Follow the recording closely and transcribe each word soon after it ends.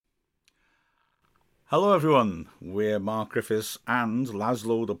Hello everyone, we're Mark Griffiths and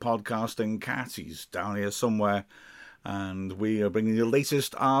Laszlo the podcasting cat. He's down here somewhere and we are bringing you the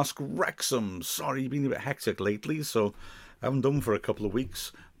latest Ask Wrexham. Sorry, been a bit hectic lately, so I haven't done for a couple of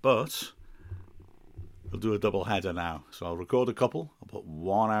weeks, but we'll do a double header now. So I'll record a couple, I'll put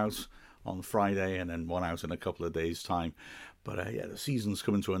one out on Friday and then one out in a couple of days' time. But the season's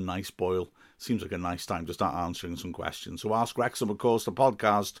coming to a nice boil. Seems like a nice time to start answering some questions. So Ask Wrexham, of course, the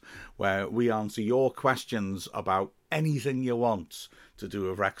podcast where we answer your questions about anything you want to do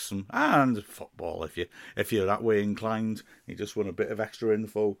with Wrexham and football. If you're that way inclined, you just want a bit of extra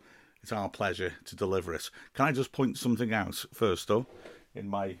info, it's our pleasure to deliver it. Can I just point something out first, though, in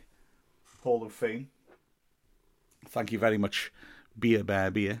my Hall of Fame? Thank you very much, Beer Bear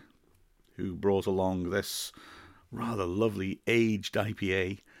Beer, who brought along this rather lovely aged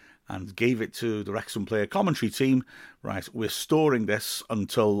IPA and gave it to the Wrexham player commentary team. Right, we're storing this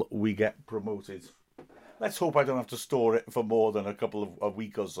until we get promoted. Let's hope I don't have to store it for more than a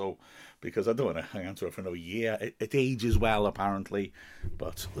week or so, because I don't want to hang on to it for another year. It ages well, apparently,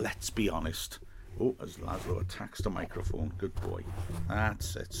 but let's be honest. Oh, as Laszlo attacks the microphone. Good boy.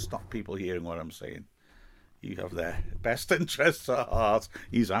 That's it. Stop people hearing what I'm saying. You have their best interests at heart.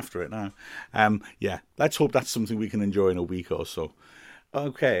 He's after it now. Let's hope that's something we can enjoy in a week or so.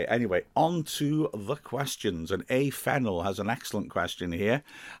 Okay, anyway, on to the questions. And A. Fennel has an excellent question here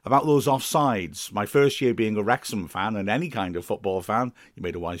about those offsides. My first year being a Wrexham fan and any kind of football fan, you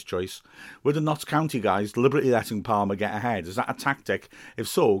made a wise choice. Were the Notts County guys deliberately letting Palmer get ahead? Is that a tactic? If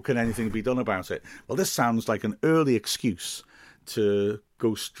so, can anything be done about it? Well, this sounds like an early excuse to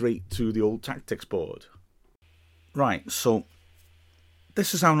go straight to the old tactics board. Right, so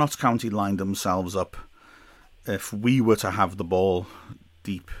this is how Notts County lined themselves up if we were to have the ball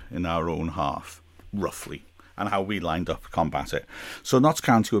deep in our own half, roughly, and how we lined up to combat it. So Notts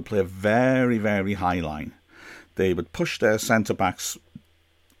County would play a very, very high line. They would push their centre-backs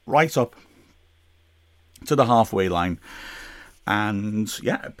right up to the halfway line, and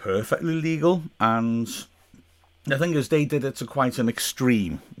perfectly legal. And the thing is, they did it to quite an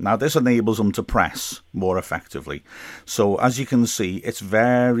extreme. Now, this enables them to press more effectively. So, as you can see, it's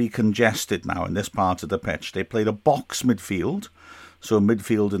very congested now in this part of the pitch. They played a box midfield, so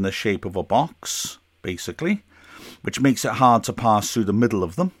midfield in the shape of a box, basically, which makes it hard to pass through the middle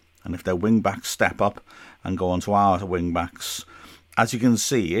of them. And if their wing-backs step up and go onto our wing-backs, as you can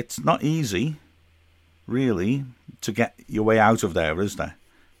see, it's not easy, really, to get your way out of there, is there?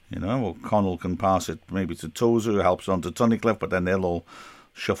 You know, Connell can pass it maybe to Tozer, who helps on to Tunnicliffe, but then they'll all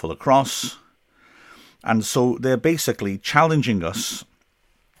shuffle across. And so they're basically challenging us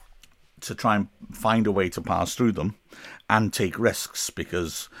to try and find a way to pass through them and take risks,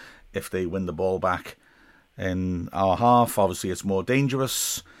 because if they win the ball back in our half, obviously it's more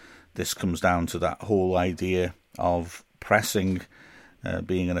dangerous. This comes down to that whole idea of pressing,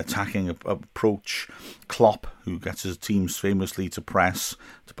 being an attacking approach. Klopp, who gets his teams famously to press,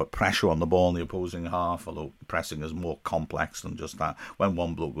 to put pressure on the ball in the opposing half, although pressing is more complex than just that. When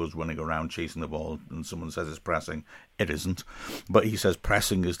one bloke goes running around chasing the ball and someone says it's pressing, it isn't. But he says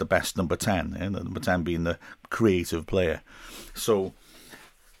pressing is the best number 10, number 10 being the creative player. So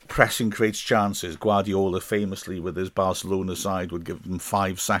pressing creates chances. Guardiola famously with his Barcelona side would give them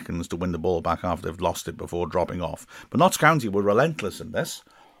 5 seconds to win the ball back after they've lost it before dropping off. But Notts County were relentless in this.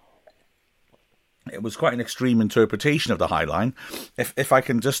 It was quite an extreme interpretation of the high line. If I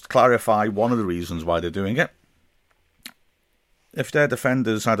can just clarify one of the reasons why they're doing it. If their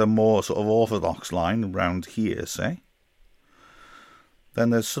defenders had a more sort of orthodox line around here, say, then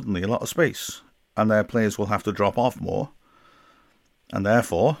there's suddenly a lot of space and their players will have to drop off more. And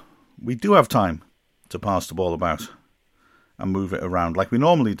therefore, we do have time to pass the ball about and move it around like we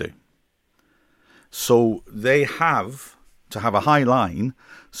normally do. So they have to have a high line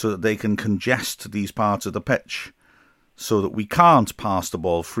so that they can congest these parts of the pitch so that we can't pass the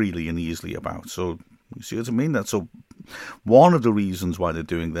ball freely and easily about. So you see what I mean? So one of the reasons why they're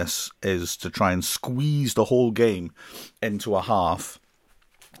doing this is to try and squeeze the whole game into a half.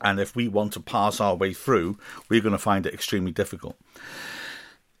 And if we want to pass our way through, we're going to find it extremely difficult.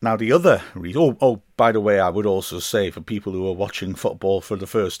 Now, the other reason... by the way, I would also say for people who are watching football for the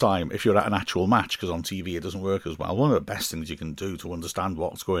first time, if you're at an actual match, because on TV it doesn't work as well, one of the best things you can do to understand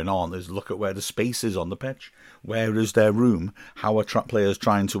what's going on is look at where the space is on the pitch. Where is their room? How are players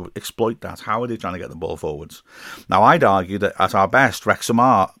trying to exploit that? How are they trying to get the ball forwards? Now, I'd argue that at our best, Wrexham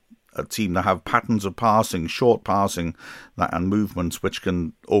are a team that have patterns of passing, short passing, and movements which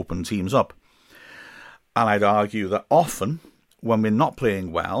can open teams up. And I'd argue that often, when we're not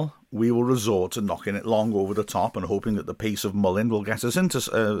playing well, we will resort to knocking it long over the top and hoping that the pace of Mullin will get us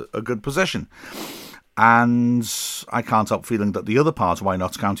into a good position. And I can't help feeling that the other part why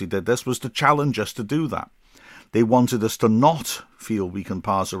Notts County did this was to challenge us to do that. They wanted us to not feel we can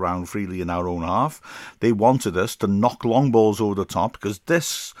pass around freely in our own half. They wanted us to knock long balls over the top because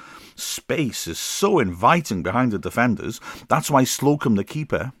this space is so inviting behind the defenders. That's why Slocum, the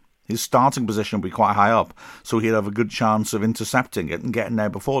keeper, his starting position would be quite high up, so he'd have a good chance of intercepting it and getting there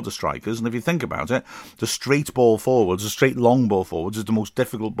before the strikers. And if you think about it, the straight ball forwards, the straight long ball forwards, is the most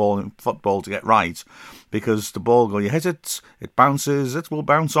difficult ball in football to get right, because the ball, you hit it, it bounces, it will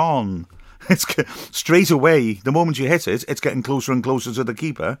bounce on. It's straight away, the moment you hit it, it's getting closer and closer to the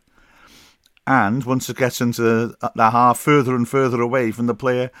keeper. And once it gets into the half, further and further away from the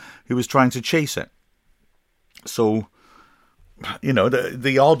player who is trying to chase it. So, you know,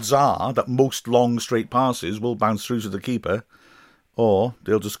 the odds are that most long straight passes will bounce through to the keeper, or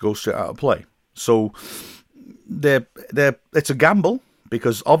they'll just go straight out of play. So it's a gamble,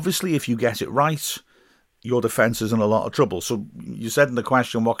 because obviously if you get it right, your defence is in a lot of trouble. So you said in the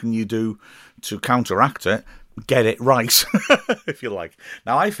question, what can you do to counteract it? Get it right, if you like.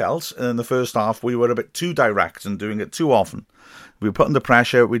 Now, I felt in the first half we were a bit too direct and doing it too often. We were putting the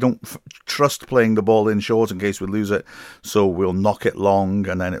pressure. We don't trust playing the ball in short in case we lose it. So we'll knock it long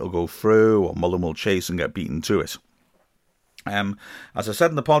and then it'll go through, or Mullen will chase and get beaten to it. As I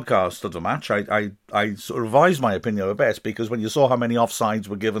said in the podcast of the match, I sort of revised my opinion a bit, because when you saw how many offsides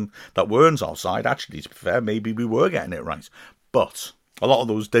were given that weren't offside, actually, to be fair, maybe we were getting it right. But a lot of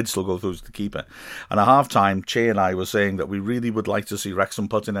those did still go through to the keeper. And at half-time, Che and I were saying that we really would like to see Wrexham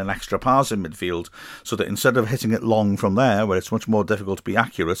put in an extra pass in midfield, so that instead of hitting it long from there, where it's much more difficult to be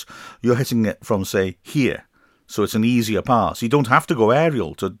accurate, you're hitting it from, say, here. So it's an easier pass. You don't have to go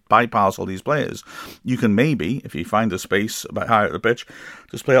aerial to bypass all these players. You can maybe, if you find a space about higher at the pitch,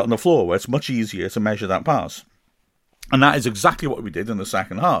 just play it on the floor, where it's much easier to measure that pass. And that is exactly what we did in the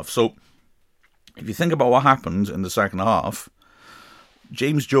second half. So if you think about what happened in the second half,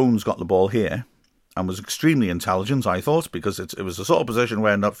 James Jones got the ball here and was extremely intelligent, I thought, because it was the sort of position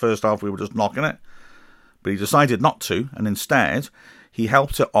where in that first half we were just knocking it. But he decided not to, and instead he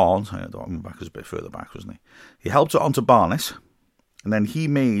helped it on. Back was a bit further back, wasn't he? He helped it onto Barnett, and then he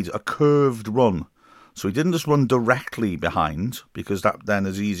made a curved run. So he didn't just run directly behind, because that then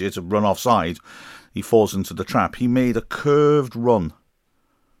is easier to run offside. He falls into the trap. He made a curved run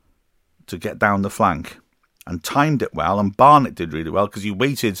to get down the flank and timed it well, and Barnett did really well because he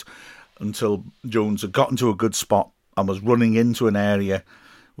waited until Jones had gotten to a good spot and was running into an area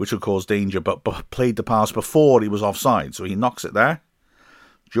which would cause danger, but played the pass before he was offside. So he knocks it there.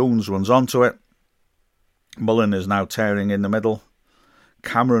 Jones runs onto it. Mullen is now tearing in the middle.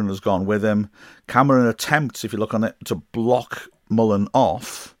 Cameron has gone with him. Cameron attempts, if you look on it, to block Mullen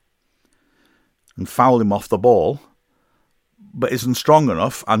off and foul him off the ball, but isn't strong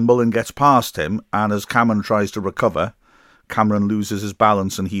enough, and Mullen gets past him, and as Cameron tries to recover, Cameron loses his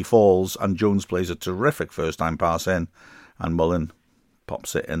balance and he falls, and Jones plays a terrific first-time pass in, and Mullen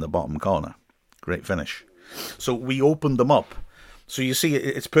pops it in the bottom corner. Great finish. So we opened them up. So you see,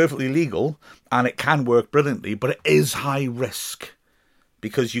 it's perfectly legal, and it can work brilliantly, but it is high risk,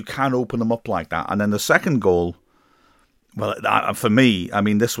 because you can open them up like that. And then the second goal, well, for me, I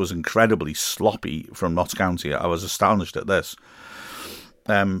mean, this was incredibly sloppy from Notts County. I was astonished at this.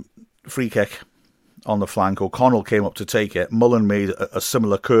 Free kick on the flank. O'Connell came up to take it. Mullen made a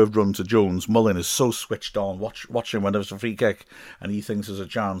similar curved run to Jones. Mullen is so switched on. Watch him when there's a free kick and he thinks there's a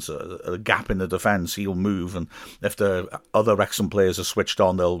chance, a gap in the defence, he'll move. And if the other Wrexham players are switched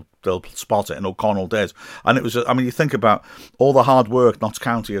on, they'll spot it. And O'Connell did. And it was, I mean, you think about all the hard work Notts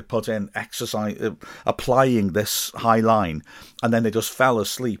County had put in, applying this high line, and then they just fell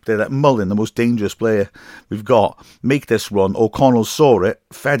asleep. They let Mullen, the most dangerous player we've got, make this run. O'Connell saw it,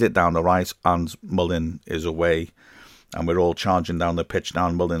 fed it down the right, and Mullen is away. And we're all charging down the pitch now,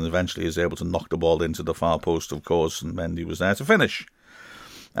 and Mullen eventually is able to knock the ball into the far post, of course, and Mendy was there to finish.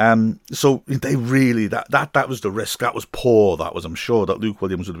 So they really, that was the risk. That was poor. That was, I'm sure that Luke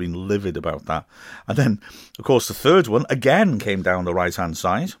Williams would have been livid about that. And then, of course, the third one again came down the right-hand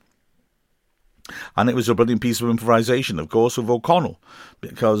side. And it was a brilliant piece of improvisation, of course, of O'Connell,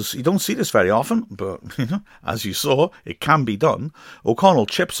 because you don't see this very often, but as you saw, it can be done. O'Connell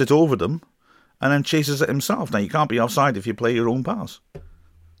chips it over them and then chases it himself. Now, you can't be offside if you play your own pass.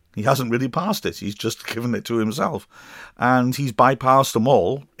 He hasn't really passed it. He's just given it to himself. And he's bypassed them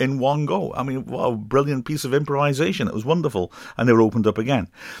all in one go. I mean, what a brilliant piece of improvisation. It was wonderful. And they were opened up again.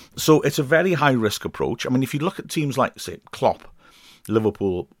 So it's a very high-risk approach. I mean, if you look at teams like, say, Klopp,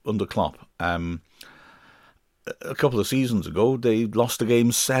 Liverpool under Klopp, a couple of seasons ago, they lost the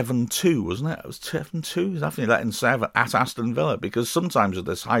game 7-2, wasn't it? It was 7-2. Definitely letting 7 at Aston Villa, because sometimes with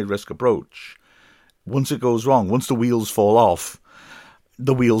this high-risk approach, once it goes wrong, once the wheels fall off,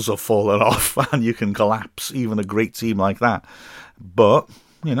 the wheels have fallen off and you can collapse even a great team like that. But,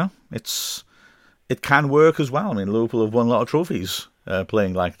 it can work as well. I mean, Liverpool have won a lot of trophies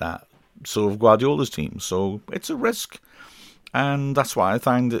playing like that. So have Guardiola's team. So it's a risk. And that's why I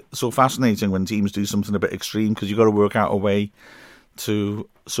find it so fascinating when teams do something a bit extreme, because you've got to work out a way to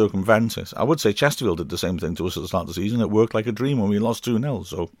circumvent it. I would say Chesterfield did the same thing to us at the start of the season. It worked like a dream when we lost 2-0.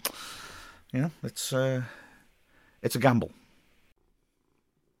 So, it's a gamble.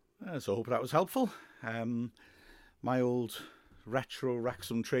 So I hope that was helpful. My old retro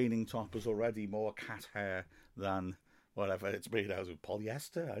Wrexham training top is already more cat hair than whatever it's made out of.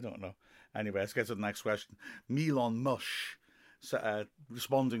 Polyester? I don't know. Anyway, let's get to the next question. Milan Mush,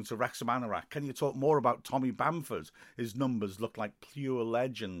 responding to Wrexham Anorak. Can you talk more about Tommy Bamford? His numbers look like pure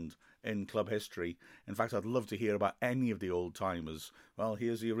legend in club history. In fact, I'd love to hear about any of the old-timers. Well,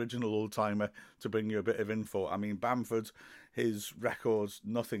 here's the original old-timer to bring you a bit of info. I mean, Bamford, his record's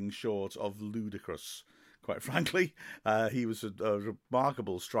nothing short of ludicrous. Quite frankly, he was a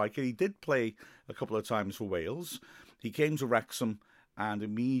remarkable striker. He did play a couple of times for Wales. He came to Wrexham and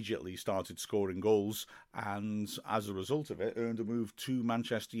immediately started scoring goals, and as a result of it, earned a move to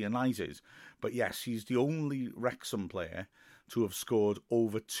Manchester United. But yes, he's the only Wrexham player to have scored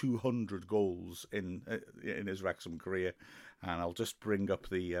over 200 goals in his Wrexham career. And I'll just bring up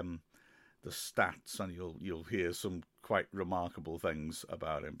the stats, and you'll hear some quite remarkable things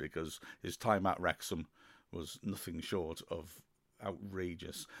about him, because his time at Wrexham was nothing short of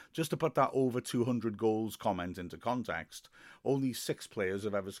outrageous. Just to put that over 200 goals comment into context, only 6 players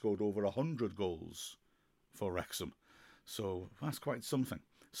have ever scored over 100 goals for Wrexham. So that's quite something.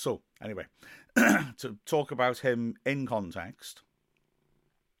 So anyway, to talk about him in context,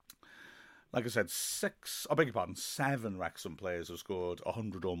 like I said, 7 Wrexham players have scored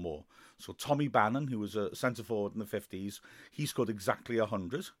 100 or more. So Tommy Bannon, who was a centre forward in the 50s, he scored exactly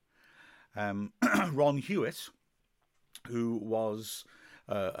 100. Ron Hewitt, who was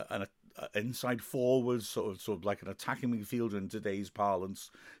an inside forward, sort of like an attacking midfielder in today's parlance,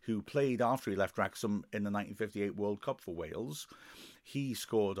 who played after he left Wrexham in the 1958 World Cup for Wales. He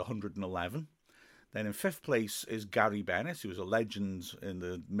scored 111. Then in 5th place is Gary Bennett, who was a legend in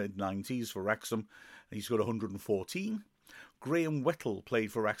the mid-90s for Wrexham. He scored 114. Graham Whittle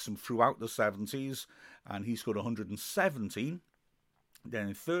played for Wrexham throughout the 70s, and he scored 117. Then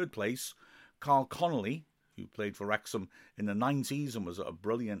in 3rd place, Carl Connolly, who played for Wrexham in the 90s and was a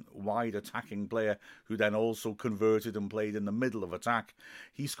brilliant wide attacking player who then also converted and played in the middle of attack.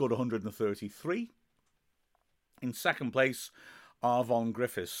 He scored 133. In 2nd place, Arvon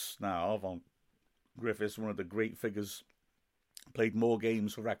Griffiths. Now, Arvon Griffiths, one of the great figures, played more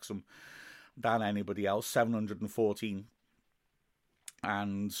games for Wrexham than anybody else, 714.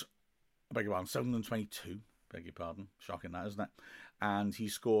 And, 722. Beg your pardon. Shocking that, isn't it? And he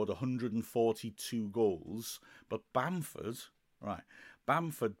scored 142 goals. But Bamford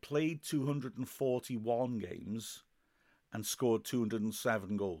played 241 games and scored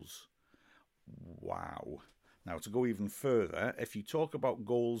 207 goals. Wow. Now, to go even further, if you talk about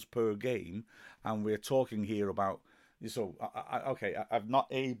goals per game, and we're talking here about... So, I'm not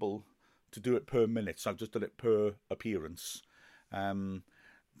able to do it per minute, so I've just done it per appearance.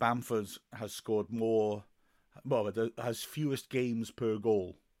 Bamford has scored more... Well, it has fewest games per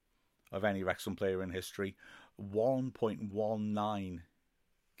goal of any Wrexham player in history. 1.19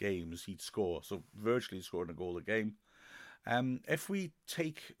 games he'd score, so virtually scoring a goal a game. If we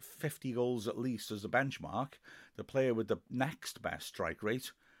take 50 goals at least as a benchmark, the player with the next best strike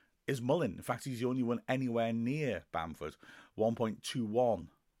rate is Mullin. In fact, he's the only one anywhere near Bamford, 1.21.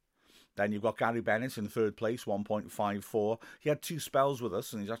 Then you've got Gary Bennett in 3rd place, 1.54. He had 2 spells with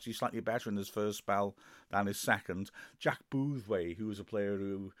us, and he's actually slightly better in his first spell than his second. Jack Boothway, who was a player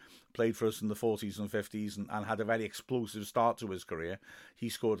who played for us in the 40s and 50s and had a very explosive start to his career. He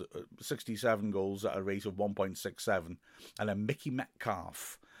scored 67 goals at a rate of 1.67. And then Mickey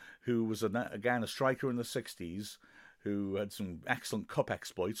Metcalf, who was, again, a striker in the 60s, who had some excellent cup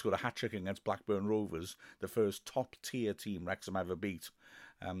exploits, scored a hat-trick against Blackburn Rovers, the first top-tier team Wrexham ever beat.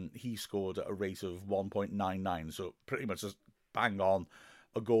 He scored at a rate of 1.99, so pretty much just bang on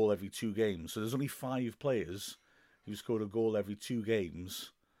a goal every 2 games. So there's only 5 players who scored a goal every 2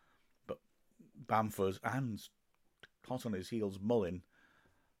 games, but Bamford and hot on his heels Mullin,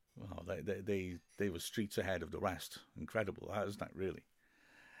 well, they were streets ahead of the rest. Incredible, that, isn't it, really?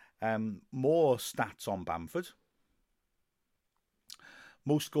 More stats on Bamford.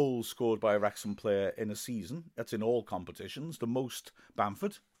 Most goals scored by a Wrexham player in a season. That's in all competitions. The most,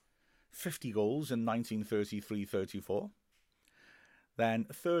 Bamford. 50 goals in 1933-34. Then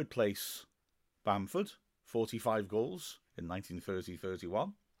 3rd place, Bamford, 45 goals in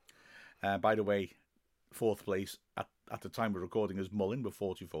 1930-31. By the way, fourth place at the time of recording is Mullin with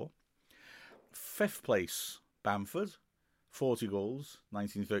 44. Fifth place, Bamford, 40 goals,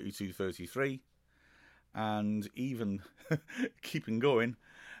 1932-33. And even keeping going,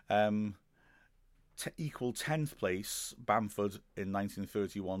 equal 10th place, Bamford in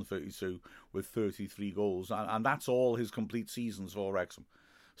 1931-32 with 33 goals. And that's all his complete seasons for Wrexham.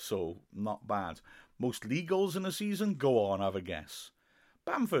 So, not bad. Most league goals in a season? Go on, have a guess.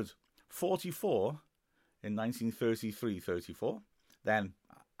 Bamford, 44 in 1933-34. Then,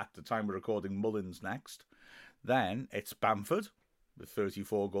 at the time of recording, Mullin's next. Then, it's Bamford with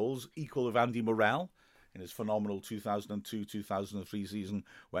 34 goals, equal of Andy Morrell in his phenomenal 2002-2003 season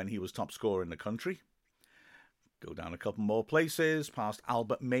when he was top scorer in the country. Go down a couple more places, past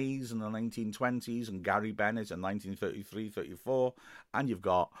Albert Mays in the 1920s and Gary Bennett in 1933-34. And you've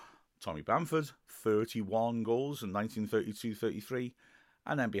got Tommy Bamford, 31 goals in 1932-33.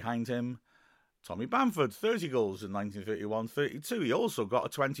 And then behind him, Tommy Bamford, 30 goals in 1931-32. He also got a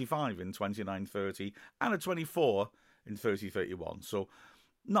 25 in 29-30 and a 24 in 30-31. So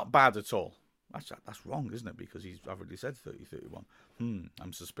not bad at all. That's wrong, isn't it? Because I've already said 30-31.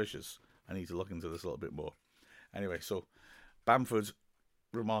 I'm suspicious. I need to look into this a little bit more. Anyway, so Bamford's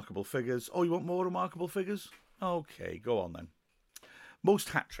remarkable figures. Oh, you want more remarkable figures? Okay, go on then. Most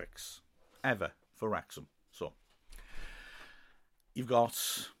hat-tricks ever for Wrexham. So, you've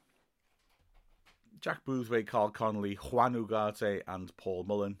got Jack Boothway, Carl Connolly, Juan Ugarte and Paul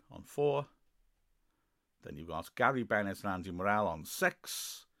Mullin on 4. Then you've got Gary Bennett and Andy Morrell on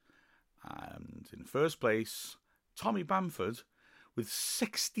 6. And in first place, Tommy Bamford with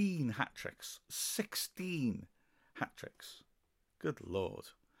 16 hat-tricks. 16 hat-tricks. Good Lord.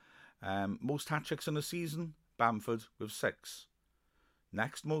 Most hat-tricks in a season, Bamford with 6.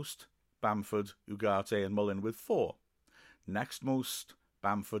 Next most, Bamford, Ugarte and Mullin with 4. Next most,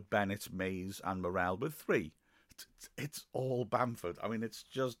 Bamford, Bennett, Mays and Morrell with 3. It's all Bamford. I mean, it's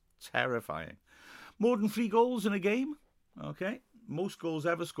just terrifying. More than 3 goals in a game? Okay. Most goals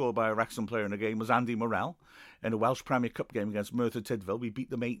ever scored by a Wrexham player in a game was Andy Morrell. In a Welsh Premier Cup game against Merthyr Tydfil, we beat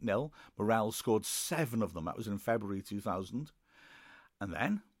them 8-0. Morrell scored 7 of them. That was in February 2000. And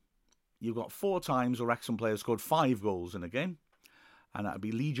then you've got 4 times a Wrexham player scored 5 goals in a game. And that would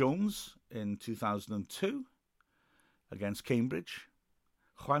be Lee Jones in 2002 against Cambridge.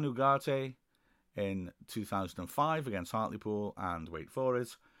 Juan Ugarte in 2005 against Hartlepool and wait for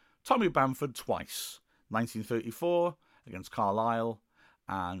it, Tommy Bamford twice. 1934 against Carlisle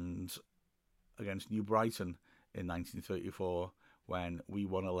and against New Brighton in 1934 when we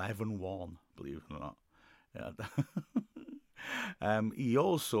won 11-1, believe it or not. He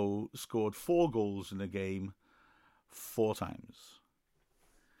also scored 4 goals in a game 4 times.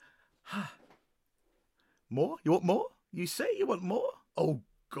 More? You want more? You say you want more? Oh,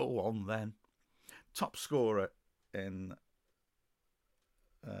 go on then. Top scorer in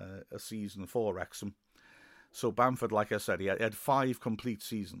a season for Wrexham. So Bamford, like I said, he had 5 complete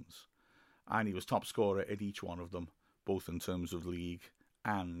seasons and he was top scorer in each one of them, both in terms of league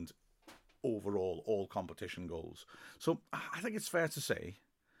and overall all competition goals. So I think it's fair to say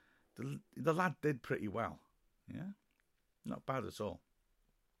the lad did pretty well. Yeah, not bad at all.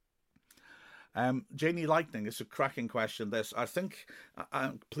 Janie Lightning, it's a cracking question. This, I think,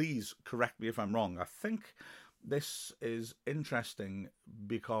 please correct me if I'm wrong. I think this is interesting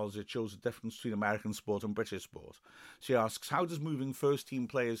because it shows the difference between American sport and British sport. She asks, how does moving first-team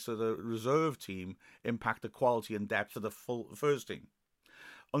players to the reserve team impact the quality and depth of the full first team?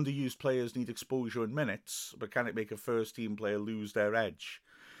 Underused players need exposure and minutes, but can it make a first-team player lose their edge?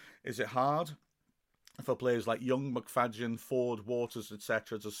 Is it hard for players like Young, McFadden, Ford, Waters,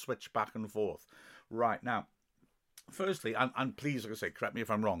 etc. to switch back and forth? Right, now, firstly, and please, like I say, correct me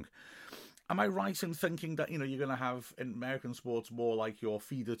if I'm wrong, am I right in thinking that, you're going to have in American sports more like your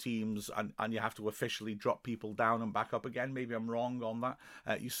feeder teams and you have to officially drop people down and back up again? Maybe I'm wrong on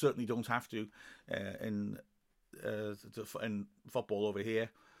that. You certainly don't have to in football over here.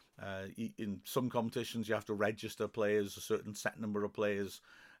 In some competitions, you have to register players, a certain set number of players.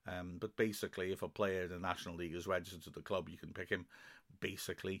 But basically, if a player in the National League is registered to the club, you can pick him,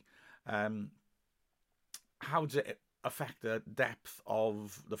 basically. How does it affect the depth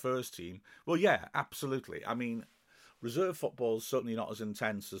of the first team? Well, yeah, absolutely. I mean, reserve football is certainly not as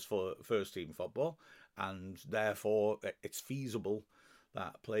intense as for first team football, and therefore it's feasible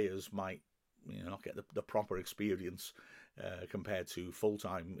that players might not get the proper experience compared to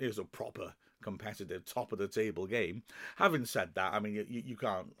full-time. It was a proper competitive, top-of-the-table game. Having said that, I mean, you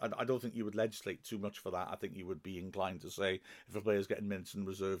can't... I don't think you would legislate too much for that. I think you would be inclined to say if a player's getting minutes in the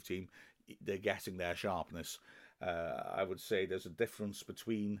reserve team, they're getting their sharpness. I would say there's a difference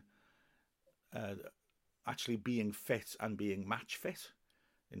between actually being fit and being match fit,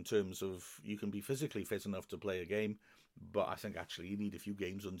 in terms of you can be physically fit enough to play a game, but I think actually you need a few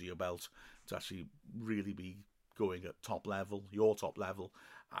games under your belt to actually really be going at top level, your top level.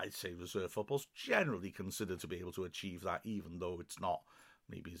 I'd say reserve football's generally considered to be able to achieve that, even though it's not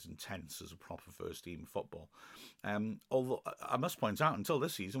maybe as intense as a proper first team football. Although I must point out, until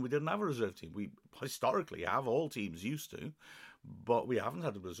this season, we didn't have a reserve team. We historically have, all teams used to, but we haven't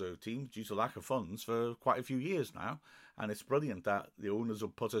had a reserve team due to lack of funds for quite a few years now. And it's brilliant that the owners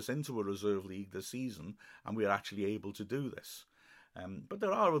have put us into a reserve league this season and we're actually able to do this. But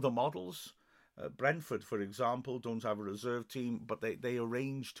there are other models. Brentford, for example, don't have a reserve team, but they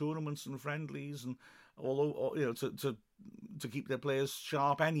arrange tournaments and friendlies and all, you know, to keep their players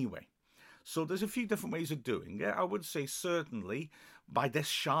sharp anyway. So there's a few different ways of doing it. I would say certainly by this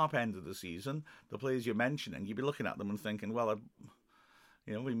sharp end of the season, the players you're mentioning, you'd be looking at them and thinking, well,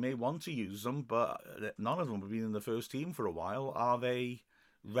 you know, we may want to use them, but none of them have been in the first team for a while. Are they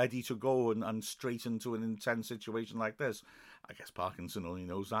ready to go and straight into an intense situation like this? I guess Parkinson only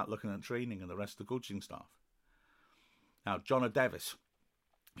knows that looking at training and the rest of the coaching staff. Now, John Davis,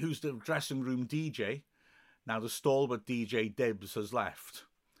 who's the dressing room DJ? Now, the stalwart DJ Dibbs has left.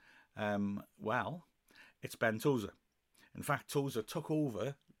 Well, it's Ben Tozer. In fact, Tozer took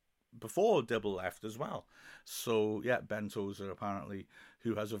over before Dibble left as well. So, yeah, Ben Tozer, apparently,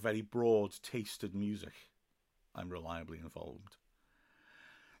 who has a very broad taste in music. I'm reliably informed.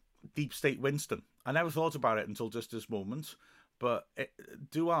 Deep State Winston. I never thought about it until just this moment, but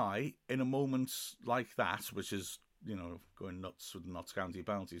do I, in a moment like that, which is, you know, going nuts with the Notts County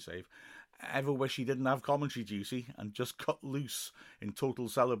penalty save, ever wish he didn't have commentary duty and just cut loose in total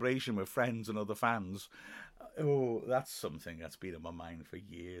celebration with friends and other fans? Oh, that's something that's been in my mind for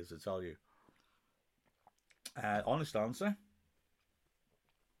years, I tell you. Honest answer?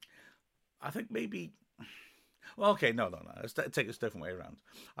 I think maybe... Well, okay, no. Let's take this a different way around.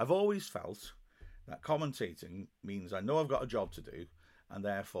 I've always felt that commentating means I know I've got a job to do, and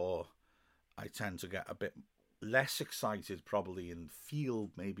therefore I tend to get a bit less excited probably and feel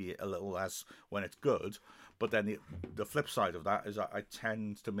maybe a little less when it's good. But then the flip side of that is I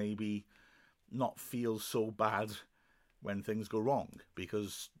tend to maybe not feel so bad when things go wrong,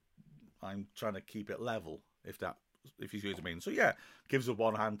 because I'm trying to keep it level, if you see what I mean. So yeah, gives with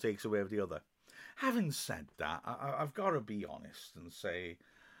one hand, takes away with the other. Having said that, I've got to be honest and say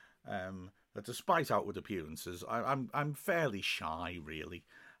that despite outward appearances, I'm fairly shy, really.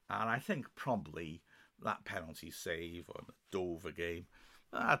 And I think probably that penalty save or the Dover game,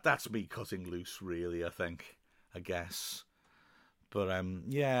 that's me cutting loose, really, I guess. But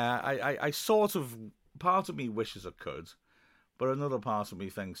yeah, I sort of, part of me wishes I could, but another part of me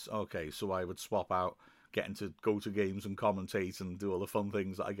thinks, okay, so I would swap out getting to go to games and commentate and do all the fun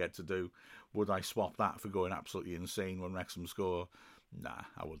things that I get to do. Would I swap that for going absolutely insane when Wrexham score? Nah,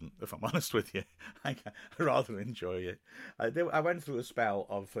 I wouldn't, if I'm honest with you. I'd rather enjoy it. I went through a spell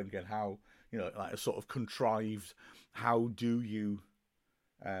of thinking how, you know, like a sort of contrived, how do you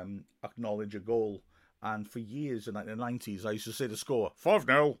acknowledge a goal? And for years in the 90s, I used to say the score,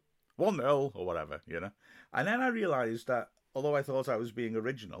 5-0, 1-0, or whatever, you know. And then I realised that, although I thought I was being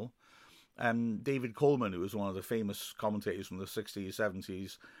original, David Coleman, who was one of the famous commentators from the 60s,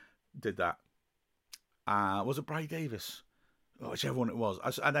 70s, did that. Was it Bry Davis? Whichever one it was.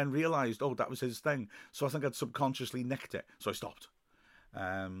 I then realised, that was his thing. So I think I'd subconsciously nicked it. So I stopped.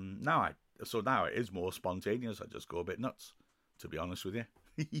 Now it is more spontaneous. I just go a bit nuts, to be honest with you.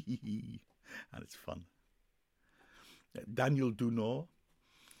 And it's fun. Daniel Dunor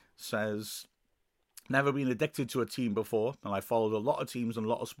says, never been addicted to a team before, and I followed a lot of teams and a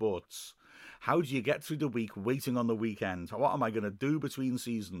lot of sports. How do you get through the week waiting on the weekend? What am I going to do between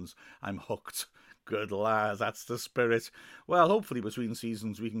seasons? I'm hooked. Good lad, that's the spirit. Well, hopefully between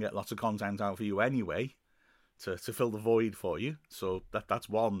seasons we can get lots of content out for you anyway, to fill the void for you. So that's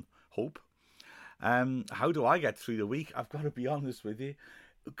one hope. How do I get through the week? I've got to be honest with you.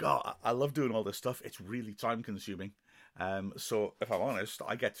 God, I love doing all this stuff. It's really time consuming. So if I'm honest,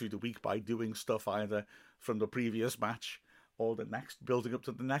 I get through the week by doing stuff either from the previous match or the next, building up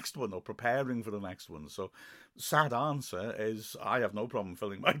to the next one or preparing for the next one. So sad answer is I have no problem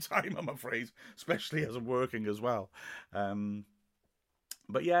filling my time, I'm afraid, especially as I'm working as well.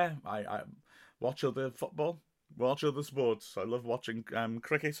 But yeah, I watch other football, watch other sports. I love watching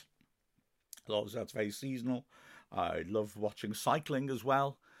cricket. Obviously that's very seasonal. I love watching cycling as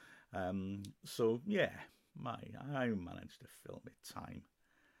well. So yeah, I managed to fill my time.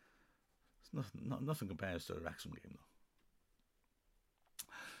 It's nothing compares to the Wrexham game though.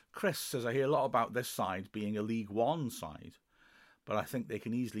 Chris says, I hear a lot about this side being a League One side, but I think they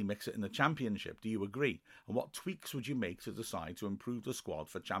can easily mix it in the Championship. Do you agree? And what tweaks would you make to the side to improve the squad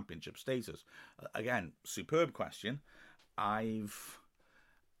for Championship status? Again, superb question. I've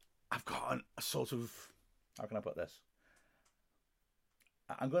got a sort of, how can I put this?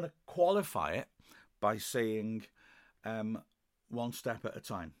 I'm going to qualify it by saying one step at a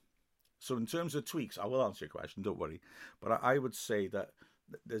time. So in terms of tweaks, I will answer your question, don't worry. But I would say that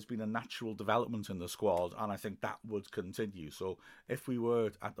there's been a natural development in the squad, and I think that would continue. So if we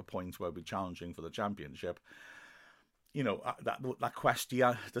were at the point where we're challenging for the Championship, you know, that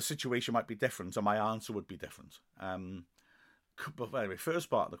question, the situation might be different, and my answer would be different. But anyway, first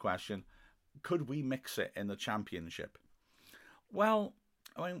part of the question, could we mix it in the Championship? Well,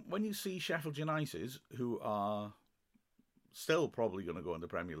 I mean, when you see Sheffield United, who are still probably going to go in the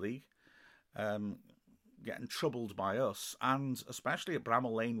Premier League, getting troubled by us, and especially at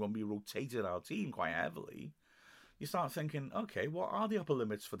Bramall Lane when we rotated our team quite heavily, you start thinking, okay, what are the upper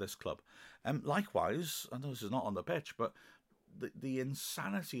limits for this club? Likewise, I know this is not on the pitch, but the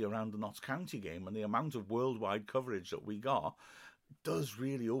insanity around the Notts County game and the amount of worldwide coverage that we got does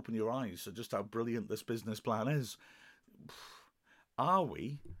really open your eyes to just how brilliant this business plan is. Are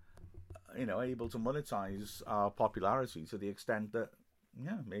we, able to monetize our popularity to the extent that,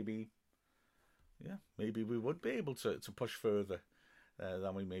 maybe we would be able to push further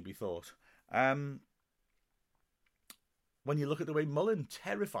than we maybe thought. When you look at the way Mullen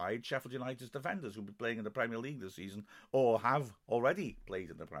terrified Sheffield United's defenders who'll be playing in the Premier League this season, or have already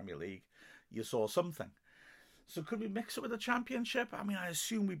played in the Premier League, you saw something. So could we mix it with the Championship? I mean, I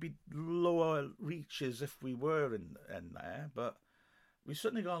assume we'd be lower reaches if we were in there, but we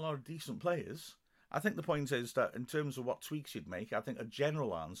certainly got a lot of decent players. I think the point is that in terms of what tweaks you'd make, I think a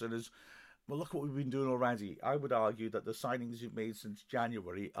general answer is, well, look what we've been doing already. I would argue that the signings you've made since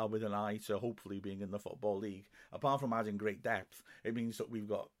January are with an eye to hopefully being in the Football League. Apart from adding great depth, it means that we've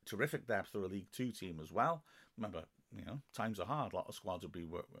got terrific depth for a League Two team as well. Remember, times are hard. A lot of squads will be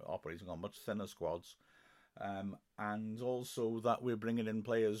operating on much thinner squads. And also that we're bringing in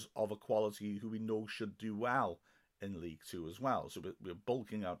players of a quality who we know should do well in League Two as well. So we're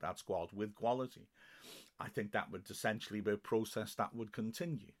bulking out that squad with quality. I think that would essentially be a process that would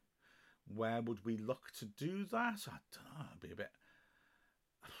continue. Where would we look to do that? I don't know. It'd be a bit.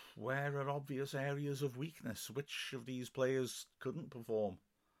 Where are obvious areas of weakness? Which of these players couldn't perform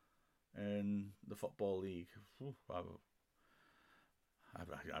in the Football League?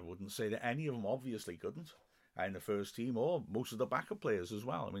 I wouldn't say that any of them obviously couldn't in the first team, or most of the backup players as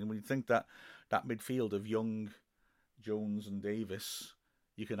well. I mean, when you think that midfield of Young, Jones and Davis,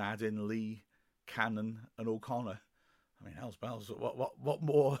 you can add in Lee, Cannon and O'Connor. I mean, hell's bells, what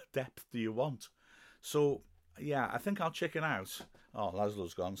more depth do you want? So, yeah, I think I'll chicken out. Oh,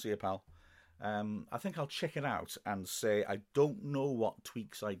 Laszlo's gone. See you, pal. I think I'll chicken out and say I don't know what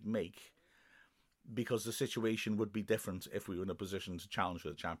tweaks I'd make, because the situation would be different if we were in a position to challenge for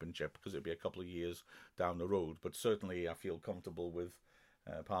the Championship, because it'd be a couple of years down the road. But certainly I feel comfortable with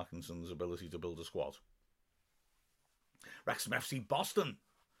Parkinson's ability to build a squad. Wrexham FC Boston.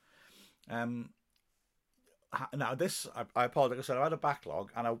 Now this, I apologize. Like I said, I had a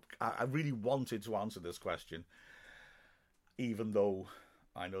backlog, and I really wanted to answer this question, even though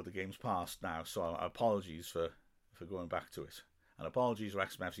I know the game's passed now. So apologies for going back to it, and apologies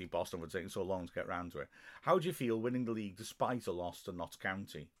Wrexham FC Boston for taking so long to get round to it. How do you feel winning the league despite a loss to Notts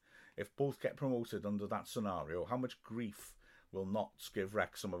County? If both get promoted under that scenario, how much grief will Notts give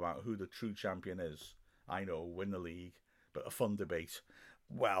Wrexham about who the true champion is? I know, win the league, but a fun debate.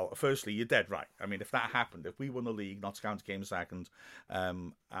 Well, firstly, you're dead right. I mean, if that happened, if we won the league, Notts County came second,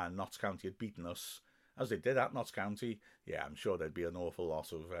 and Notts County had beaten us, as they did at Notts County, yeah, I'm sure there'd be an awful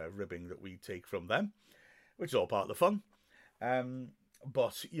lot of ribbing that we'd take from them, which is all part of the fun.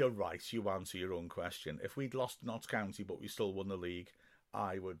 But you're right, you answer your own question. If we'd lost Notts County, but we still won the league,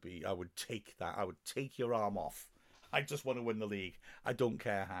 I would take that. I would take your arm off. I just want to win the league. I don't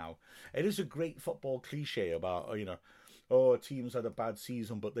care how. It is a great football cliche about, teams had a bad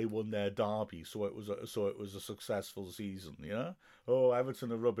season, but they won their derby, so it was a successful season.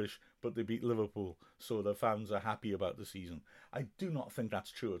 Everton are rubbish, but they beat Liverpool, so the fans are happy about the season. I do not think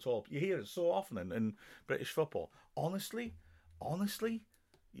that's true at all. You hear it so often in British football. Honestly,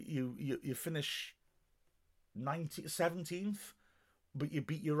 you finish 17th, but you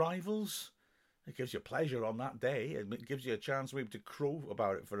beat your rivals. It gives you pleasure on that day. It gives you a chance maybe to crow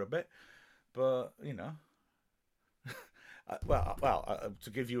about it for a bit, but To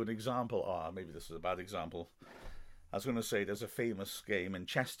give you an example, or maybe this is a bad example, I was going to say there's a famous game in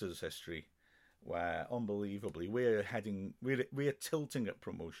Chester's history where, unbelievably, we're tilting at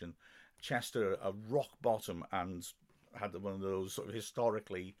promotion. Chester are rock bottom and had one of those sort of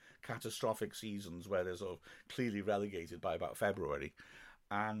historically catastrophic seasons where they're sort of clearly relegated by about February,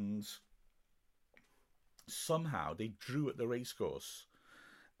 and somehow they drew at the racecourse.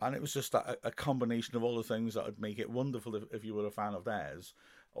 And it was just a combination of all the things that would make it wonderful if you were a fan of theirs,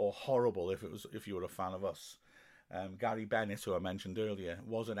 or horrible if you were a fan of us. Gary Bennett, who I mentioned earlier,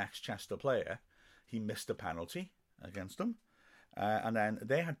 was an ex-Chester player. He missed a penalty against them. And then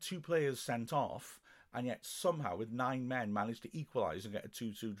they had 2 players sent off, and yet somehow, with 9 men, managed to equalise and get a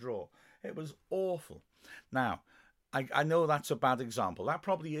 2-2 draw. It was awful. Now, I know that's a bad example. That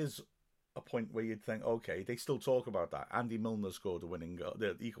probably is a point where you'd think, okay, they still talk about that. Andy Milner scored the winning goal,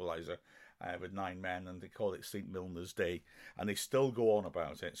 the equaliser, with 9 men, and they call it St. Milner's Day, and they still go on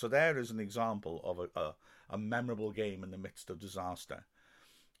about it. So there is an example of a memorable game in the midst of disaster.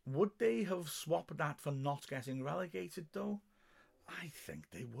 Would they have swapped that for not getting relegated, though? I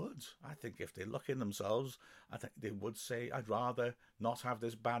think they would. I think if they look in themselves, I think they would say, I'd rather not have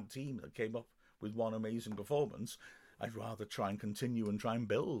this bad team that came up with one amazing performance. I'd rather try and continue and try and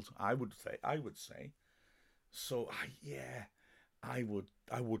build. I would say. So I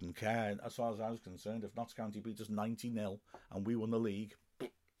wouldn't care as far as I was concerned. If Notts County beat us 90-0 and we won the league,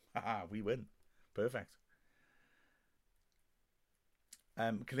 we win. Perfect.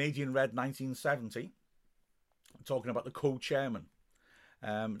 Canadian Red 1970. Talking about the co-chairman.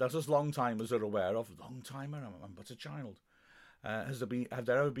 That's as long time as they're aware of. Long timer, I'm but a child. Have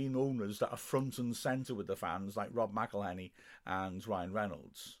there ever been owners that are front and centre with the fans, like Rob McElhenney and Ryan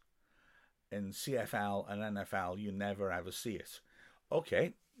Reynolds? In CFL and NFL, you never ever see it.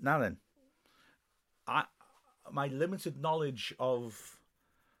 Okay, now then, my limited knowledge of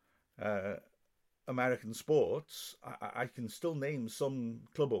American sports, I can still name some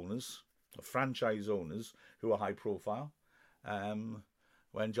club owners, franchise owners, who are high profile.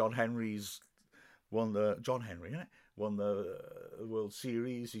 When John Henry's won the World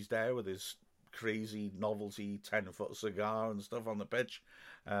Series, he's there with his crazy novelty 10-foot cigar and stuff on the pitch.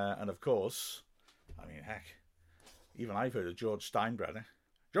 And of course, I mean, heck, even I've heard of George Steinbrenner.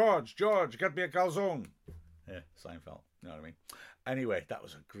 George, get me a calzone. Yeah, Seinfeld, you know what I mean? Anyway, that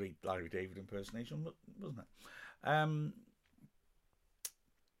was a great Larry David impersonation, wasn't it?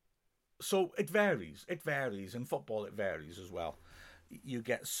 So it varies. In football, it varies as well. You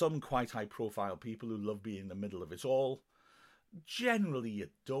get some quite high-profile people who love being in the middle of it all. Generally, you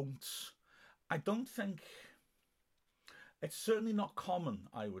don't. I don't think... It's certainly not common,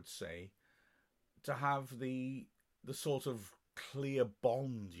 I would say, to have the sort of clear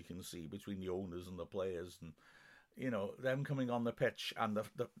bond you can see between the owners and the players, and them coming on the pitch and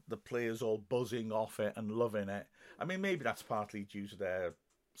the players all buzzing off it and loving it. I mean, maybe that's partly due to their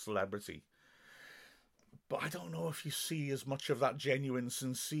celebrity, but I don't know if you see as much of that genuine,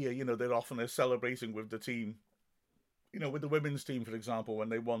 sincere. They're often celebrating with the team. With the women's team, for example, when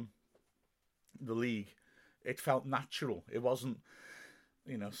they won the league, it felt natural. It wasn't,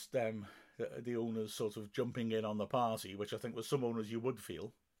 the owners sort of jumping in on the party, which I think with some owners you would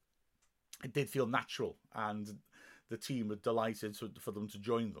feel. It did feel natural, and the team were delighted for them to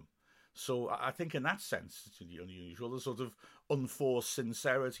join them. So I think in that sense, it's unusual, the sort of unforced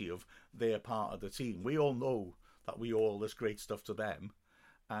sincerity of they're part of the team. We all know that we owe all this great stuff to them,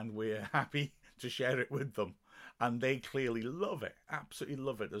 and we're happy to share it with them. And they clearly love it, absolutely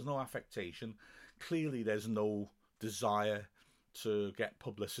love it. There's no affectation. Clearly there's no desire to get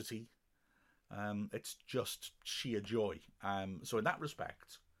publicity. It's just sheer joy. So in that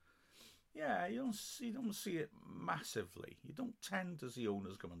respect, yeah, you don't see it massively. You don't tend to see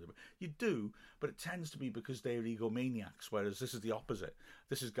owners come under it. You do, but it tends to be because they're egomaniacs, whereas this is the opposite.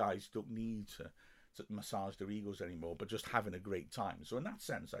 This is guys who don't need to massage their egos anymore, but just having a great time. So in that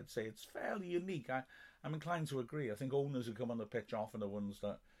sense, I'd say it's fairly unique. I'm inclined to agree. I think owners who come on the pitch often are ones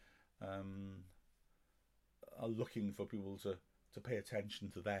that are looking for people to pay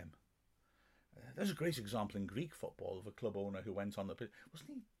attention to them. There's a great example in Greek football of a club owner who went on the pitch. Wasn't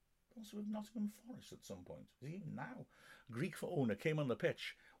he also with Nottingham Forest at some point? Is he even now? Greek owner came on the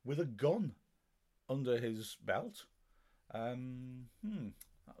pitch with a gun under his belt. That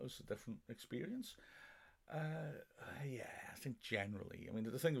was a different experience. Yeah, I think generally. I mean,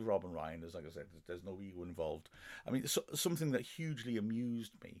 the thing with Rob and Ryan is, like I said, there's no ego involved. I mean, something that hugely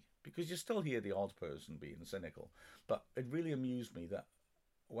amused me, because you still hear the odd person being cynical, but it really amused me that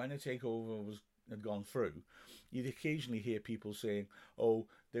when a takeover was had gone through, you'd occasionally hear people saying, oh,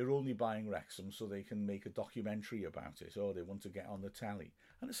 they're only buying Wrexham so they can make a documentary about it, or they want to get on the telly.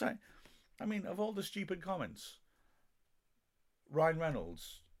 And it's like, I mean, of all the stupid comments, Ryan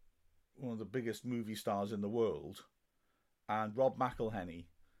Reynolds, one of the biggest movie stars in the world, and Rob McElhenney,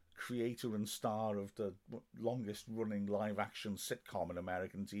 creator and star of the longest running live action sitcom in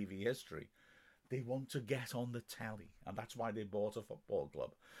American TV history, they want to get on the telly, and that's why they bought a football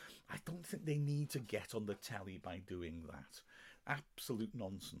club. I don't think they need to get on the telly by doing that. Absolute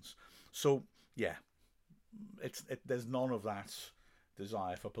nonsense. So, yeah, there's none of that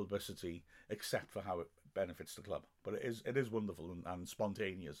desire for publicity except for how it benefits the club. But it is wonderful and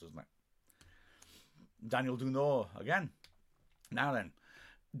spontaneous, isn't it? Daniel Dunor again. Now then,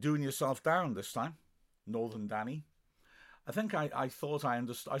 doing yourself down this time, Northern Danny. I thought I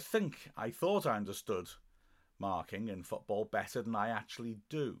understood marking in football better than I actually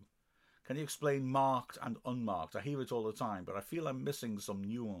do. Can you explain marked and unmarked? I hear it all the time, but I feel I'm missing some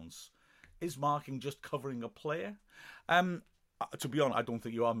nuance. Is marking just covering a player? To be honest, I don't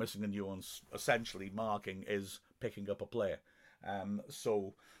think you are missing a nuance. Essentially, marking is picking up a player.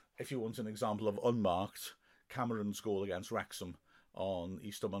 So, if you want an example of unmarked, Cameron's goal against Wrexham on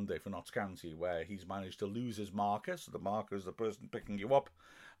Easter Monday for Notts County, where he's managed to lose his marker. So the marker is the person picking you up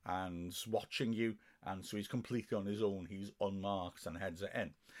and watching you, and so he's completely on his own. He's unmarked and heads it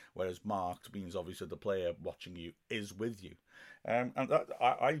in. Whereas marked means obviously the player watching you is with you. And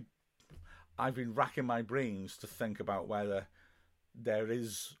I've been racking my brains to think about whether there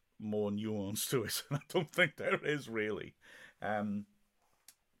is more nuance to it. I don't think there is really.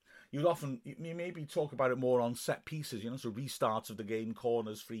 You maybe talk about it more on set pieces, so restarts of the game,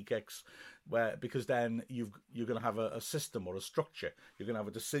 corners, free kicks, because then you're going to have a system or a structure. You're going to have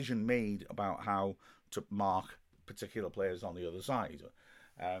a decision made about how to mark particular players on the other side.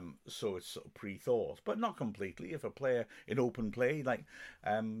 So it's sort of pre-thought, but not completely. If a player in open play,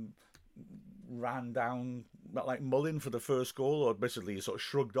 ran down, like Mullin for the first goal, or basically sort of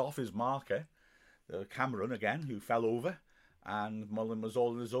shrugged off his marker, Cameron again, who fell over, and Mullin was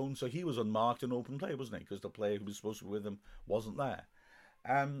all on his own, so he was unmarked in open play, wasn't he? Because the player who was supposed to be with him wasn't there.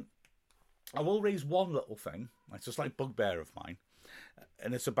 I will raise one little thing. It's a slight bugbear of mine,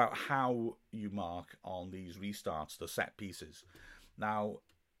 and it's about how you mark on these restarts, the set pieces. Now,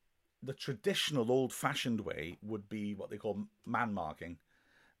 the traditional old-fashioned way would be what they call man marking.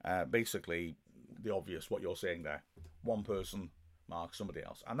 Basically, the obvious, what you're saying there. One person marks somebody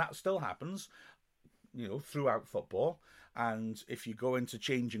else. And that still happens, throughout football. And if you go into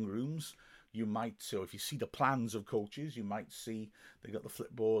changing rooms, so if you see the plans of coaches, you might see they got the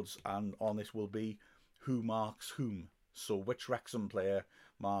flipboards, and on it will be who marks whom. So which Wrexham player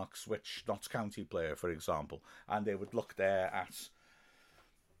marks which Notts County player, for example. And they would look there at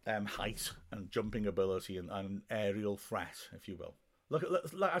height and jumping ability and aerial threat, if you will.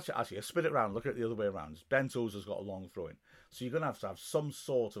 Actually, spin it around. Look at it the other way around. Bento's has got a long throw-in. So you're going to have some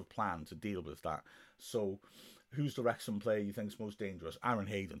sort of plan to deal with that. So who's the Wrexham player you think's most dangerous? Aaron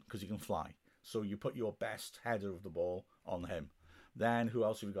Hayden, because he can fly. So you put your best header of the ball on him. Then who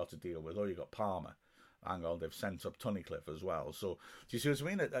else have you got to deal with? Oh, you've got Palmer. Hang on, they've sent up Tunnicliffe as well. So do you see what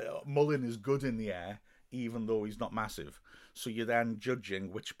I mean? Mullin is good in the air, even though he's not massive. So you're then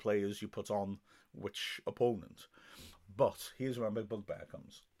judging which players you put on which opponent. But here's where my bugbear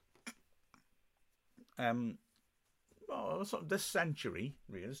comes. This century,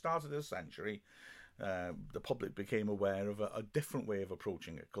 really, the start of this century, the public became aware of a different way of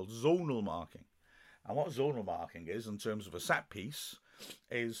approaching it called zonal marking. And what zonal marking is, in terms of a set piece,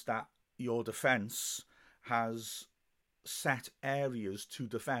 is that your defence has set areas to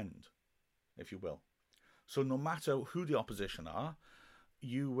defend, if you will. So no matter who the opposition are,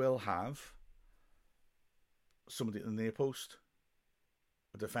 you will have somebody at the near post,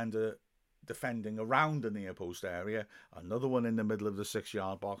 a defender defending around the near post area, another one in the middle of the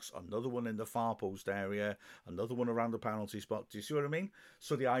 6-yard box, another one in the far post area, another one around the penalty spot. Do you see what I mean?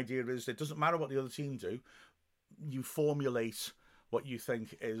 So the idea is it doesn't matter what the other team do, you formulate what you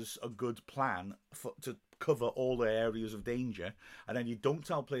think is a good plan to cover all the areas of danger, and then you don't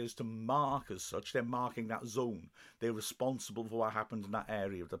tell players to mark as such. They're marking that zone. They're responsible for what happened in that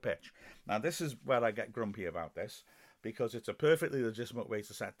area of the pitch. Now, this is where I get grumpy about this, because it's a perfectly legitimate way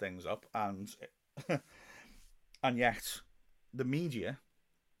to set things up, and yet the media,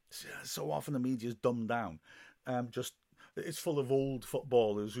 so often the media is dumbed down. It's full of old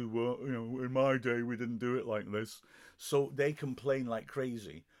footballers who were, in my day, we didn't do it like this. So they complain like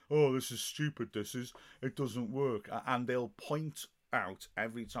crazy. Oh, this is stupid, it doesn't work. And they'll point out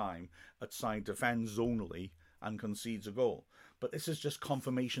every time a side defends zonally and concedes a goal. But this is just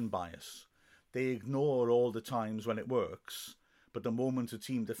confirmation bias. they ignore all the times when it works. But the moment a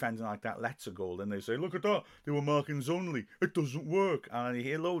team defending like that lets a goal, then they say, look at that, they were marking zonally, it doesn't work. And you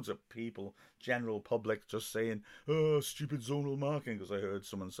hear loads of people, general public, just saying, oh, stupid zonal marking, because I heard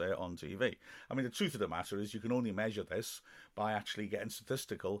someone say it on TV. I mean, the truth of the matter is you can only measure this by actually getting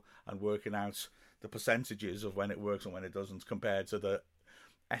statistical and working out the percentages of when it works and when it doesn't compared to the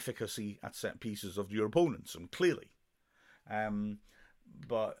efficacy at set pieces of your opponents, and clearly.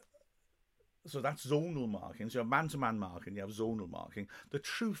 But so that's zonal marking. So you have man-to-man marking, you have zonal marking. The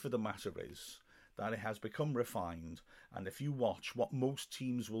truth of the matter is that it has become refined, and if you watch, what most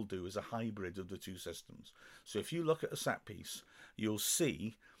teams will do is a hybrid of the two systems. So if you look at a set piece, you'll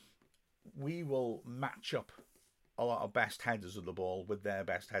see we will match up a lot of best headers of the ball with their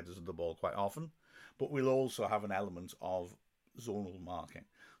best headers of the ball quite often, but we'll also have an element of zonal marking.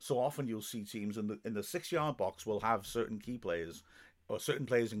 So often you'll see teams in the 6-yard box will have certain key players or certain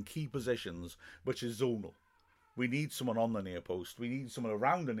players in key positions, which is zonal. We need someone on the near post. We need someone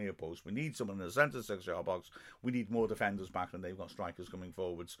around the near post. We need someone in the centre 6-yard box. We need more defenders back, and they've got strikers coming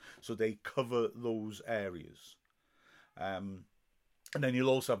forwards. So they cover those areas. And then you'll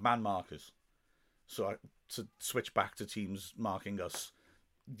also have man markers. So to switch back to teams marking us,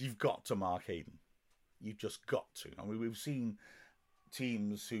 you've got to mark Hayden. You've just got to. I mean, we've seen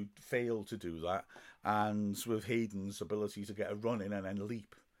teams who fail to do that, and with Hayden's ability to get a run in and then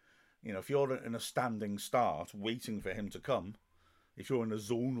leap. You know, if you're in a standing start waiting for him to come, if you're in a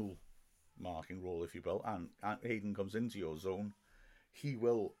zonal marking role, if you will, and Hayden comes into your zone, he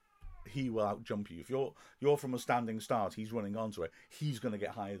will out-jump you. If you're from a standing start, he's running onto it, he's going to get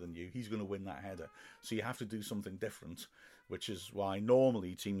higher than you, he's going to win that header. So you have to do something different, which is why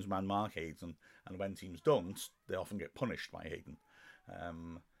normally teams man mark Hayden, and when teams don't, they often get punished by Hayden.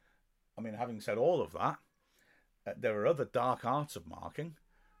 I mean, having said all of that, there are other dark arts of marking.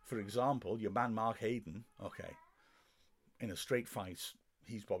 For example, your man mark Hayden, okay, in a straight fight,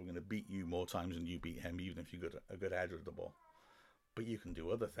 he's probably going to beat you more times than you beat him, even if you've got a good header of the ball. But you can do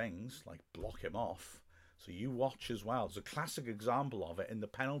other things, like block him off. So you watch as well. There's a classic example of it in the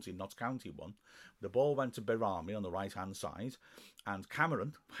penalty Notts County one. The ball went to Birami on the right-hand side, and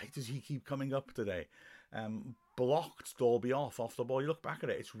Cameron, why does he keep coming up today, blocked Dalby off the ball. You look back at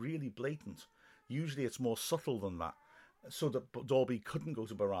it, it's really blatant. Usually it's more subtle than that. So that Dalby couldn't go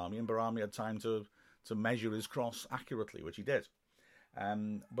to Birami, and Birami had time to measure his cross accurately, which he did.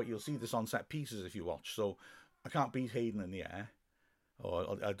 But you'll see this on set pieces if you watch. So I can't beat Hayden in the air,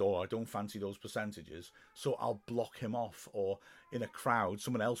 or I don't fancy those percentages, so I'll block him off, or in a crowd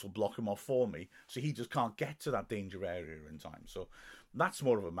someone else will block him off for me, so he just can't get to that danger area in time. So that's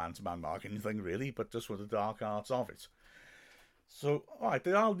more of a man-to-man marking thing really, but just with the dark arts of it. So alright,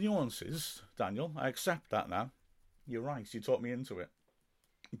 there are nuances, Daniel, I accept that now. You're right, you taught me into it.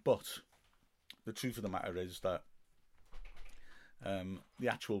 But the truth of the matter is that the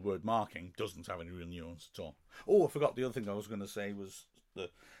actual word marking doesn't have any real nuance at all. Oh, I forgot the other thing I was going to say was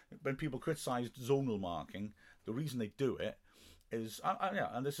that when people criticised zonal marking, the reason they do it is,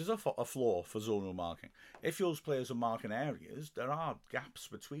 and this is a flaw for zonal marking. If those players are marking areas, there are gaps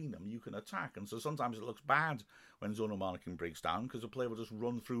between them you can attack, and so sometimes it looks bad when zonal marking breaks down because the player will just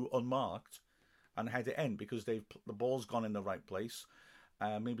run through unmarked and head it in because the ball's gone in the right place.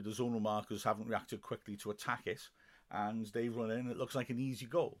 Maybe the zonal markers haven't reacted quickly to attack it, and they run in and it looks like an easy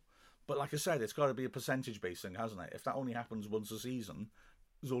goal. But like I said, it's got to be a percentage-based thing, hasn't it? If that only happens once a season,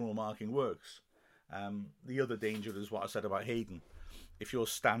 zonal marking works. The other danger is what I said about Hayden. If you're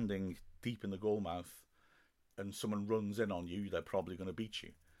standing deep in the goal mouth and someone runs in on you, they're probably going to beat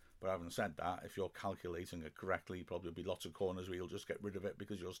you. But having said that, if you're calculating it correctly, probably be lots of corners where you'll just get rid of it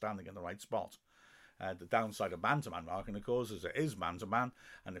because you're standing in the right spot. The downside of man-to-man marking, of course, is it is man-to-man,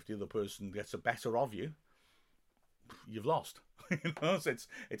 and if the other person gets the better of you, you've lost. So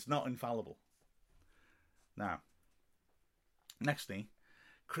it's not infallible. Now, next thing,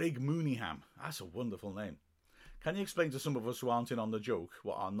 Craig Mooneyham. That's a wonderful name. Can you explain to some of us who aren't in on the joke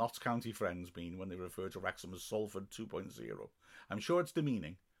what our Notts County friends mean when they refer to Wrexham as Salford 2.0? I'm sure it's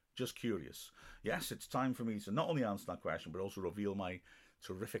demeaning. Just curious. Yes, it's time for me to not only answer that question, but also reveal my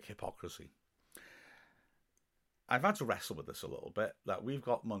terrific hypocrisy. I've had to wrestle with this a little bit, that we've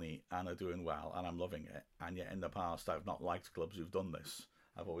got money and are doing well, and I'm loving it, and yet in the past I've not liked clubs who've done this.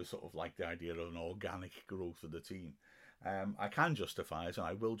 I've always sort of liked the idea of an organic growth of the team. I can justify it, and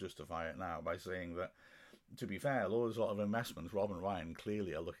I will justify it now by saying that, to be fair, a lot of investments, Rob and Ryan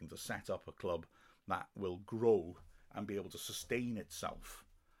clearly are looking to set up a club that will grow and be able to sustain itself,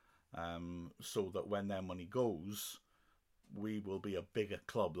 so that when their money goes, we will be a bigger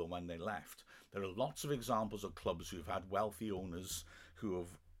club than when they left. There are lots of examples of clubs who've had wealthy owners who have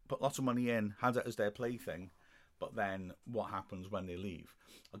put lots of money in, had it as their plaything, but then what happens when they leave?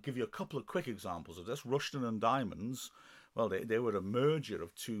 I'll give you a couple of quick examples of this. Rushden and Diamonds, well, they were a merger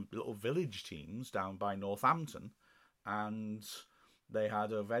of two little village teams down by Northampton, and they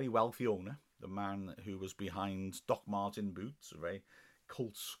had a very wealthy owner, the man who was behind Doc Martin boots, very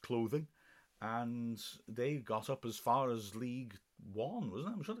Colts clothing, and they got up as far as League One,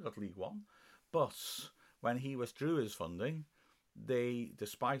 wasn't it? I'm sure they got League One. But when he withdrew his funding, they,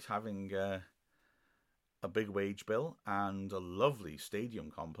 despite having a big wage bill and a lovely stadium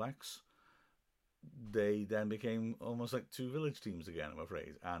complex, they then became almost like two village teams again, I'm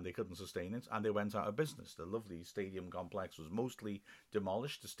afraid, and they couldn't sustain it, and they went out of business. The lovely stadium complex was mostly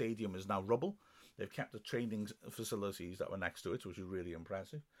demolished. The stadium is now rubble. They've kept the training facilities that were next to it, which was really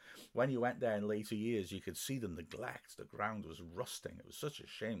impressive. When you went there in later years, you could see the neglect. The ground was rusting. It was such a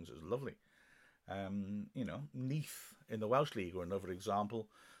shame. It was lovely. Neath in the Welsh League are another example.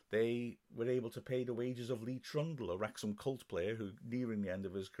 They were able to pay the wages of Lee Trundle, a Wrexham cult player who, nearing the end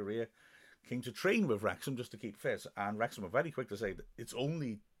of his career, came to train with Wrexham just to keep fit. And Wrexham were very quick to say that it's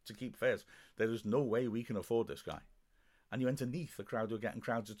only to keep fit. There is no way we can afford this guy. And you went to Neath, the crowd were getting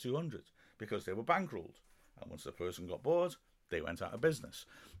crowds of 200 because they were bankrolled. And once the person got bored, they went out of business.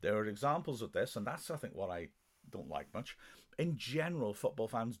 There are examples of this, and that's, I think, what I don't like much. In general, football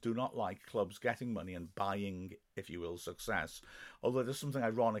fans do not like clubs getting money and buying, if you will, success. Although there's something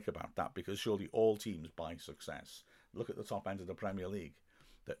ironic about that, because surely all teams buy success. Look at the top end of the Premier League.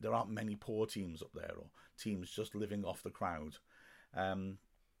 There aren't many poor teams up there, or teams just living off the crowd.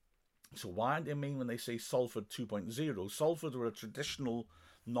 So why do they mean when they say Salford 2.0? Salford are a traditional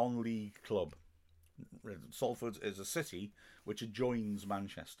non-league club. Salford is a city which adjoins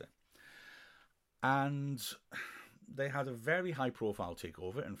Manchester. And they had a very high-profile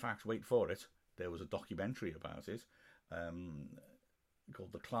takeover. In fact, wait for it, there was a documentary about it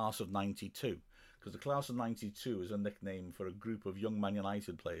called The Class of 92. Because the Class of 92 is a nickname for a group of young Man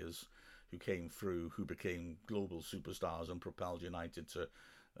United players who came through, who became global superstars and propelled United to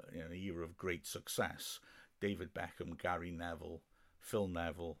an era of great success. David Beckham, Gary Neville, Phil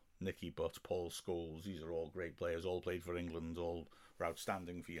Neville, Nicky Butt, Paul Scholes. These are all great players, all played for England, all were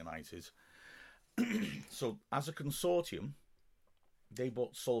outstanding for United. So, as a consortium, they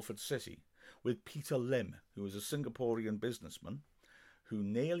bought Salford City with Peter Lim, who was a Singaporean businessman who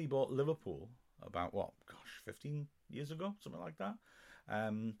nearly bought Liverpool about, 15 years ago, something like that,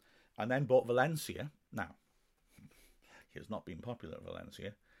 and then bought Valencia. Now, he has not been popular at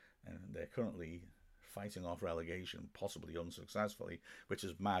Valencia, and they're currently fighting off relegation, possibly unsuccessfully, which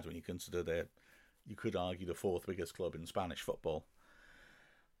is mad when you consider you could argue, the fourth biggest club in Spanish football.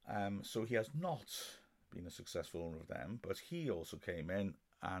 So he has not been a successful owner of them, but he also came in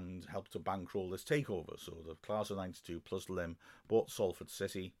and helped to bankroll this takeover. So the Class of 92 plus Lim bought Salford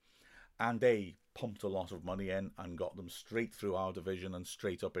City, and they pumped a lot of money in and got them straight through our division and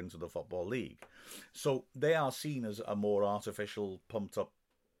straight up into the Football League. So they are seen as a more artificial, pumped-up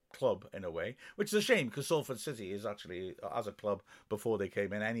club in a way, which is a shame, because Salford City is actually, as a club, before they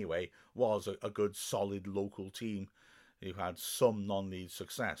came in anyway, was a good, solid local team who had some non-league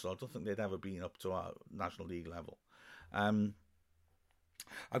success. So I don't think they'd ever been up to our National League level.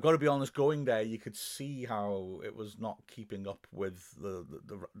 I've got to be honest, going there, you could see how it was not keeping up with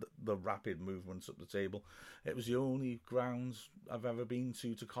the rapid movements at the table. It was the only grounds I've ever been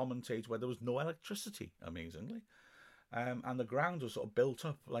to commentate where there was no electricity, amazingly. And the ground was sort of built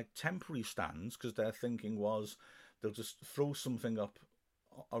up like temporary stands, because their thinking was they'll just throw something up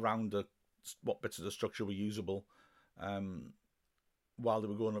around what bits of the structure were usable while they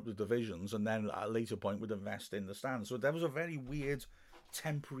were going up the divisions, and then at a later point would invest in the stands. So there was a very weird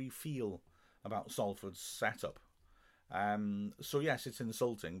temporary feel about Salford's setup. So yes, it's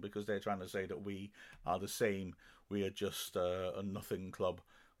insulting, because they're trying to say that we are the same. We are just a nothing club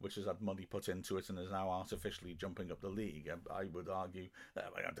which has had money put into it and is now artificially jumping up the league. I would argue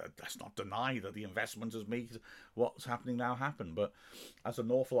let's not deny that the investment has made what's happening now happen. But as an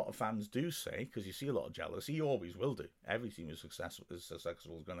awful lot of fans do say, because you see a lot of jealousy, you always will do. Every team is successful is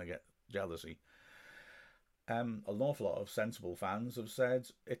going to get jealousy. An awful lot of sensible fans have said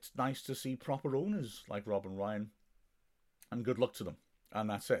it's nice to see proper owners like Rob and Ryan, and good luck to them.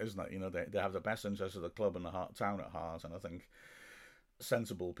 And that's it, isn't it? They have the best interest of the club and the town at heart, and I think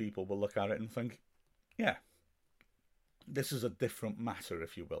sensible people will look at it and think, yeah, this is a different matter,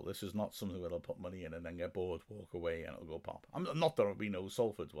 if you will. This is not something where they'll put money in and then get bored, walk away, and it'll go pop. Not that we know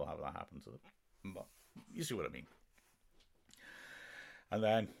Salford will have that happen to them, but you see what I mean. And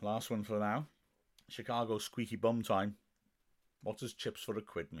then, last one for now, Chicago squeaky bum time. What does chips for a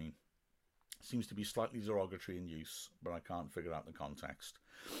quid mean? seems to be slightly derogatory in use, but I can't figure out the context.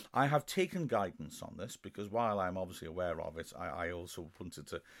 I have taken guidance on this because while I'm obviously aware of it, I also wanted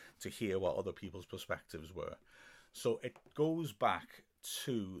to hear what other people's perspectives were. So it goes back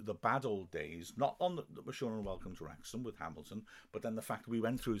to the bad old days, not on that were shown on Welcome to Wrexham with Hamilton, but then the fact that we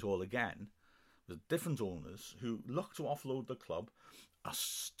went through it all again with different owners who looked to offload the club. A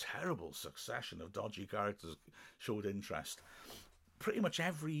terrible succession of dodgy characters showed interest. Pretty much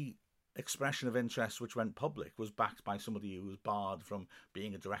every expression of interest which went public was backed by somebody who was barred from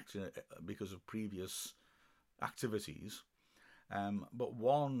being a director because of previous activities. But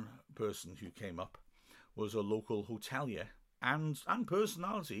one person who came up was a local hotelier and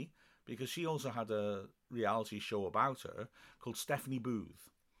personality, because she also had a reality show about her called Stephanie Booth.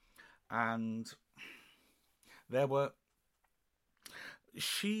 And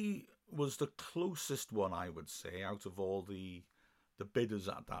she was the closest one, I would say, out of all the bidders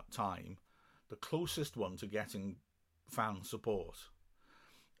at that time, the closest one to getting fan support,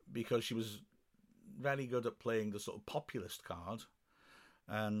 because she was very good at playing the sort of populist card,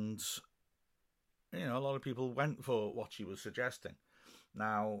 and a lot of people went for what she was suggesting.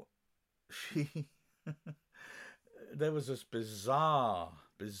 Now, there was this bizarre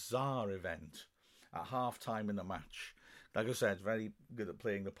event at half-time in the match. Like I said, very good at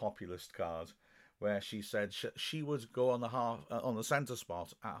playing the populist card, where she said she would go on the centre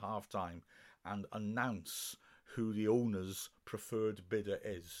spot at half-time and announce who the owner's preferred bidder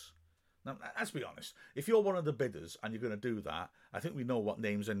is. Now, let's be honest. If you're one of the bidders and you're going to do that, I think we know what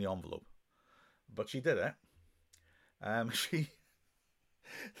name's in the envelope. But she did it.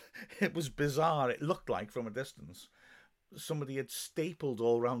 It was bizarre. It looked like, from a distance, somebody had stapled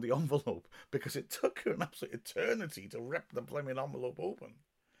all around the envelope, because it took her an absolute eternity to rip the blooming envelope open.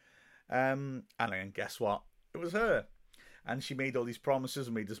 And then guess what? It was her. And she made all these promises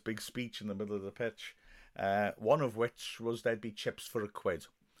and made this big speech in the middle of the pitch, one of which was there'd be chips for a quid.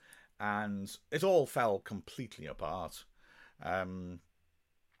 And it all fell completely apart. And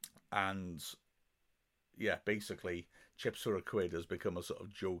yeah, basically, chips for a quid has become a sort of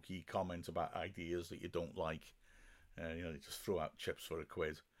jokey comment about ideas that you don't like. They just throw out chips for a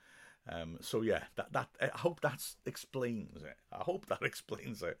quid. So yeah, that I hope that explains it.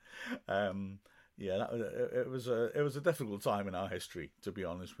 It was a difficult time in our history, to be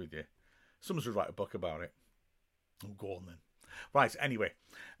honest with you. Someone should write a book about it. Oh, go on then. Right. Anyway,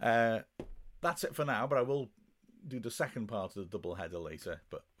 that's it for now. But I will do the second part of the double header later.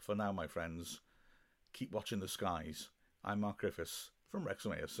 But for now, my friends, keep watching the skies. I'm Mark Griffiths from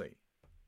Wrexham AFC.